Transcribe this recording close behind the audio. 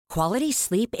Quality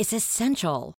sleep is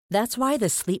essential. That's why the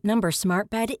Sleep Number Smart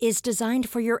Bed is designed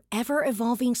for your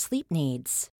ever-evolving sleep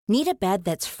needs. Need a bed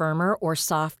that's firmer or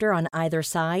softer on either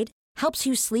side? Helps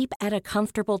you sleep at a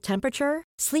comfortable temperature?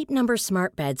 Sleep Number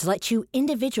Smart Beds let you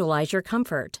individualize your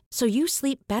comfort, so you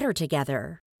sleep better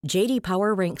together. J.D.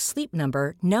 Power ranks Sleep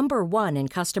Number number 1 in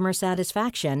customer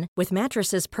satisfaction with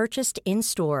mattresses purchased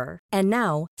in-store. And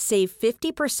now, save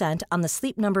 50% on the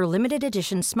Sleep Number Limited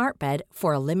Edition Smart Bed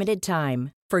for a limited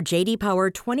time. For J.D. Power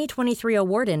 2023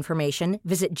 award information,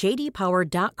 visit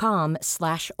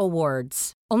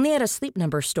jdpower.com/awards. Only at a Sleep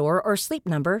Number store or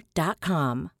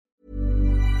sleepnumber.com.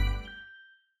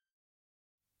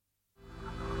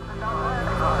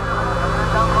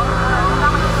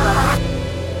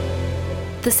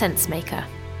 The Sensemaker.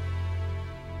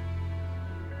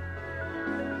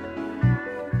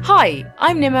 Hi,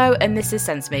 I'm Nimmo and this is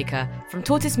Sensemaker from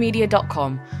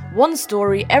tortoisemedia.com, one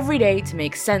story every day to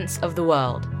make sense of the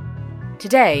world.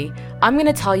 Today, I'm going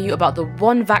to tell you about the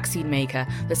one vaccine maker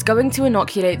that's going to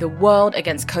inoculate the world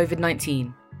against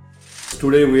COVID-19.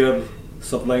 Today we are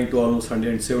supplying to almost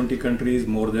 170 countries,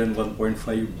 more than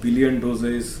 1.5 billion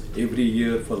doses every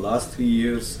year for last 3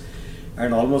 years,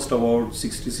 and almost about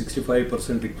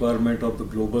 60-65% requirement of the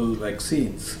global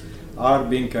vaccines are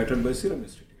being catered by Serum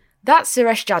Institute. That's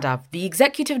Suresh Jadhav, the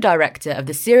Executive Director of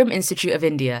the Serum Institute of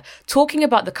India, talking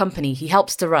about the company he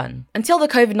helps to run. Until the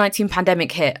COVID-19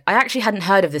 pandemic hit, I actually hadn't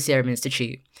heard of the Serum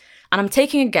Institute, and I'm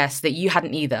taking a guess that you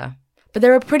hadn't either. But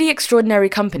they're a pretty extraordinary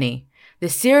company. The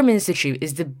Serum Institute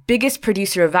is the biggest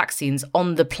producer of vaccines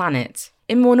on the planet.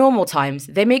 In more normal times,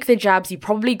 they make the jabs you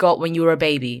probably got when you were a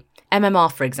baby,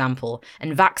 MMR for example,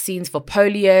 and vaccines for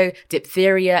polio,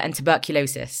 diphtheria and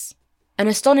tuberculosis. An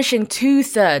astonishing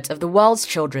 2/3 of the world's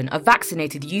children are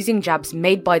vaccinated using jabs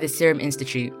made by the Serum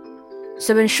Institute.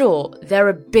 So in short, they're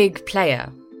a big player.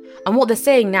 And what they're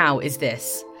saying now is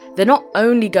this: they're not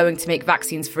only going to make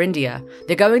vaccines for India,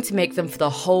 they're going to make them for the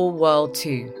whole world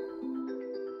too.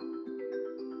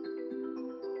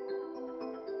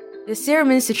 The Serum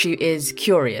Institute is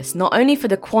curious, not only for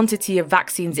the quantity of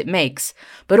vaccines it makes,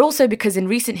 but also because in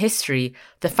recent history,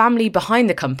 the family behind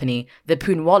the company, the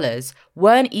Poonwallas,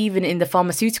 weren't even in the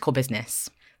pharmaceutical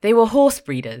business. They were horse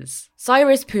breeders.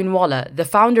 Cyrus Poonwalla, the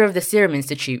founder of the Serum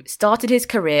Institute, started his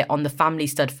career on the family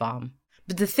stud farm.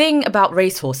 But the thing about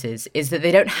racehorses is that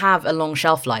they don't have a long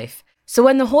shelf life. So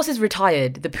when the horses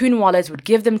retired, the Poonwallas would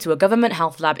give them to a government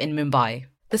health lab in Mumbai.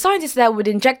 The scientists there would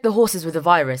inject the horses with a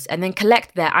virus and then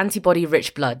collect their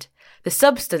antibody-rich blood. The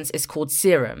substance is called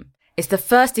serum. It's the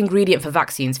first ingredient for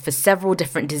vaccines for several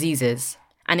different diseases.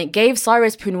 And it gave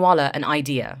Cyrus Poonwalla an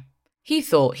idea. He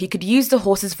thought he could use the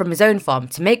horses from his own farm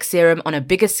to make serum on a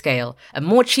bigger scale and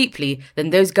more cheaply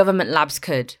than those government labs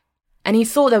could. And he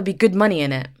thought there would be good money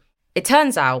in it. It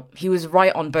turns out he was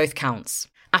right on both counts.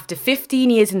 After 15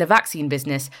 years in the vaccine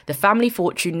business, the family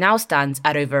fortune now stands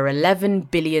at over $11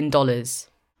 billion.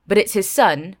 But it's his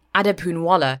son, Adar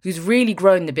Poonwalla, who's really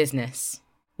grown the business.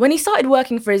 When he started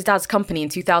working for his dad's company in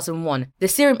 2001, the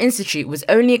Serum Institute was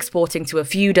only exporting to a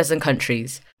few dozen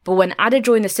countries. But when Adar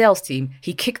joined the sales team,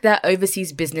 he kicked their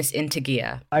overseas business into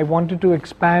gear. I wanted to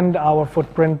expand our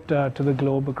footprint to the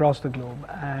globe, across the globe.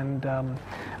 And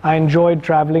I enjoyed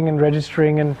traveling and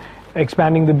registering and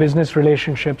expanding the business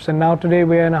relationships. And now today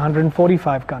we're in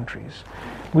 145 countries.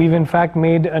 We've in fact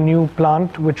made a new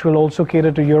plant which will also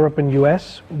cater to Europe and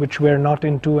US, which we're not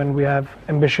into, and we have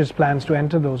ambitious plans to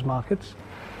enter those markets.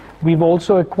 We've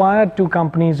also acquired 2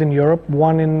 companies in Europe,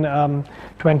 one in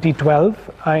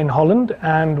 2012 in Holland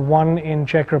and one in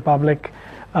Czech Republic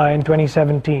in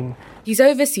 2017. He's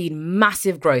overseen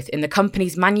massive growth in the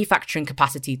company's manufacturing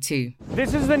capacity too.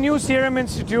 This is the new Serum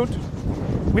Institute.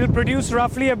 We'll produce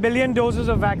roughly 1 billion doses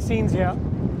of vaccines here.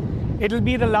 It'll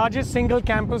be the largest single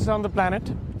campus on the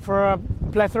planet for a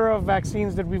plethora of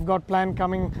vaccines that we've got planned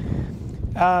coming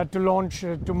to launch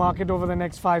to market over the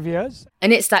next 5 years.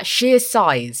 And it's that sheer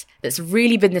size that's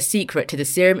really been the secret to the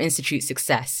Serum Institute's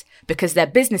success, because their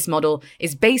business model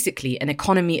is basically an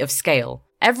economy of scale.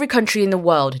 Every country in the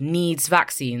world needs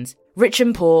vaccines. Rich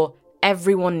and poor,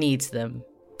 everyone needs them.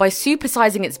 By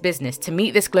supersizing its business to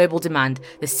meet this global demand,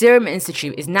 the Serum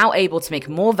Institute is now able to make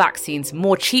more vaccines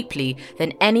more cheaply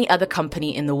than any other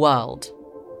company in the world.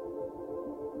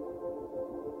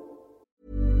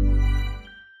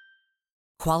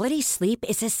 Quality sleep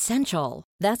is essential.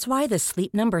 That's why the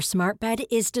Sleep Number Smart Bed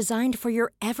is designed for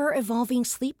your ever-evolving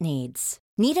sleep needs.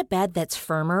 Need a bed that's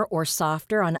firmer or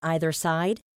softer on either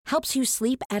side? Helps you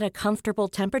sleep at a comfortable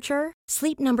temperature?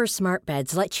 Sleep Number Smart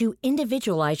Beds let you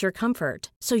individualize your comfort,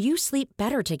 so you sleep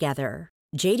better together.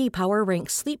 JD Power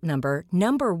ranks Sleep Number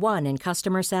number 1 in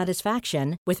customer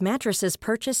satisfaction with mattresses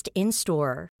purchased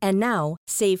in-store. And now,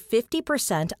 save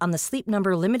 50% on the Sleep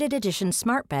Number Limited Edition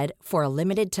Smart Bed for a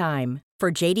limited time.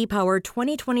 For JD Power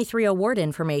 2023 award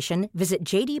information, visit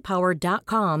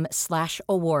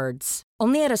jdpower.com/awards.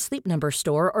 Only at a Sleep Number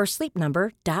store or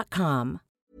sleepnumber.com.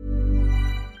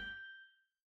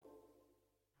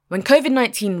 When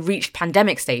COVID-19 reached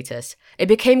pandemic status, it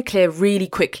became clear really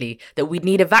quickly that we'd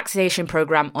need a vaccination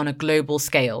program on a global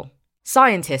scale.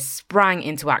 Scientists sprang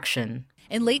into action.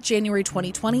 In late January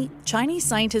 2020, Chinese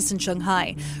scientists in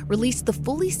Shanghai released the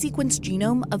fully sequenced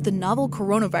genome of the novel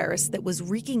coronavirus that was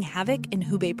wreaking havoc in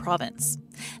Hubei province.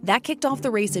 That kicked off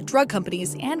the race at drug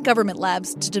companies and government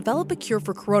labs to develop a cure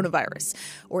for coronavirus,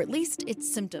 or at least its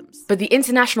symptoms. But the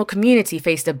international community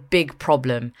faced a big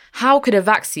problem. How could a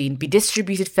vaccine be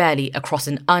distributed fairly across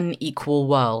an unequal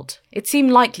world? It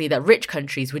seemed likely that rich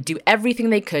countries would do everything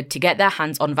they could to get their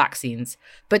hands on vaccines.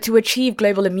 But to achieve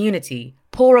global immunity,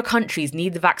 poorer countries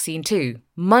need the vaccine too.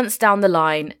 Months down the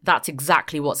line, that's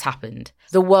exactly what's happened.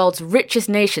 The world's richest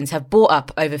nations have bought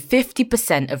up over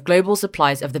 50% of global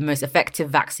supplies of the most effective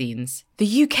vaccines.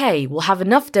 The UK will have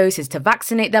enough doses to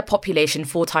vaccinate their population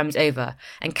 4 times over,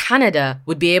 and Canada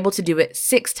would be able to do it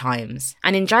 6 times.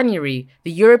 And in January,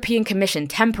 the European Commission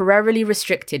temporarily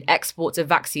restricted exports of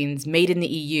vaccines made in the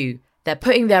EU. They're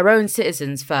putting their own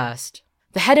citizens first.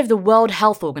 The head of the World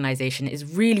Health Organization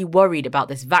is really worried about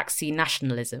this vaccine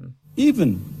nationalism.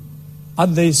 Even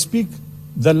as they speak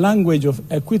the language of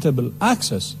equitable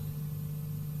access,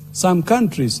 some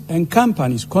countries and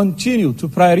companies continue to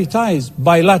prioritize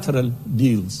bilateral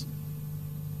deals,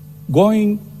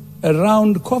 going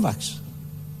around COVAX,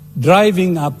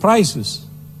 driving up prices,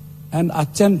 and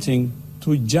attempting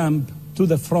to jump to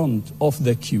the front of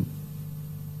the queue.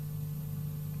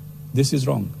 This is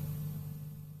wrong.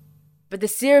 But the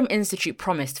Serum Institute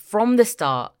promised from the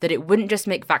start that it wouldn't just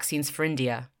make vaccines for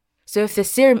India. So if the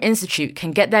Serum Institute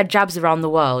can get their jabs around the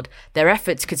world, their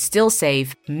efforts could still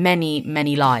save many,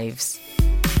 many lives.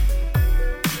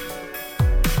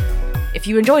 If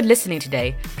you enjoyed listening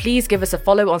today, please give us a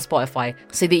follow on Spotify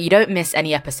so that you don't miss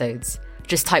any episodes.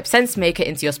 Just type SenseMaker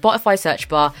into your Spotify search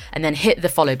bar and then hit the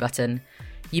follow button.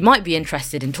 You might be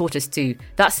interested in Tortoise 2.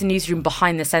 That's the newsroom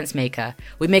behind the SenseMaker.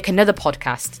 We make another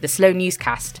podcast, the Slow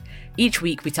Newscast. Each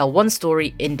week we tell one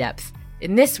story in depth.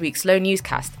 In this week's Slow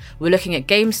Newscast, we're looking at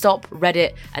GameStop,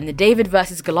 Reddit, and the David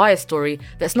vs. Goliath story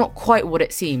that's not quite what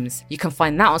it seems. You can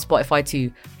find that on Spotify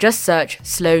too. Just search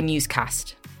Slow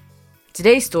Newscast.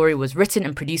 Today's story was written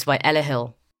and produced by Ella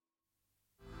Hill.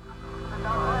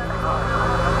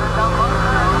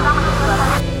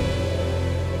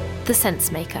 The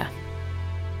SenseMaker.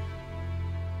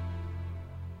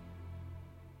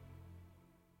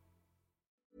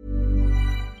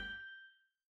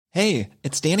 Hey,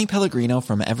 it's Danny Pellegrino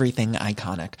from Everything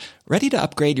Iconic. Ready to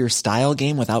upgrade your style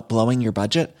game without blowing your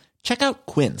budget? Check out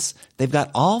Quince. They've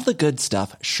got all the good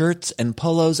stuff, shirts and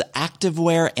polos,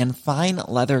 activewear, and fine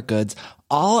leather goods,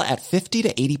 all at 50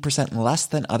 to 80% less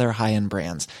than other high-end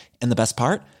brands. And the best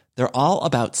part? They're all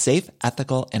about safe,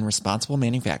 ethical, and responsible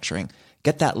manufacturing.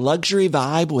 Get that luxury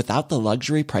vibe without the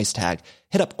luxury price tag.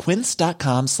 Hit up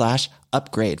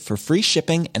quince.com/upgrade for free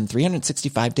shipping and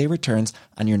 365-day returns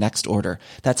on your next order.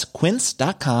 That's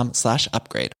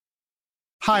quince.com/upgrade.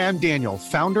 Hi, I'm Daniel,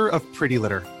 founder of Pretty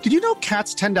Litter. Did you know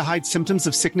cats tend to hide symptoms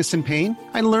of sickness and pain?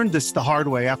 I learned this the hard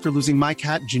way after losing my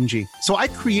cat, Gingy. So I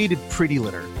created Pretty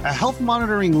Litter, a health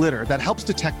monitoring litter that helps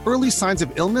detect early signs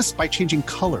of illness by changing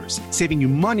colors, saving you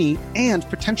money and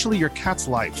potentially your cat's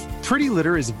life. Pretty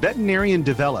Litter is veterinarian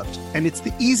developed, and it's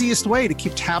the easiest way to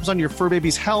keep tabs on your fur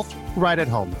baby's health right at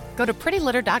home. Go to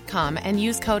prettylitter.com and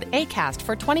use code ACAST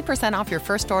for 20% off your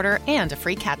first order and a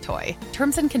free cat toy.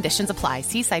 Terms and conditions apply.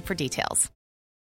 See site for details.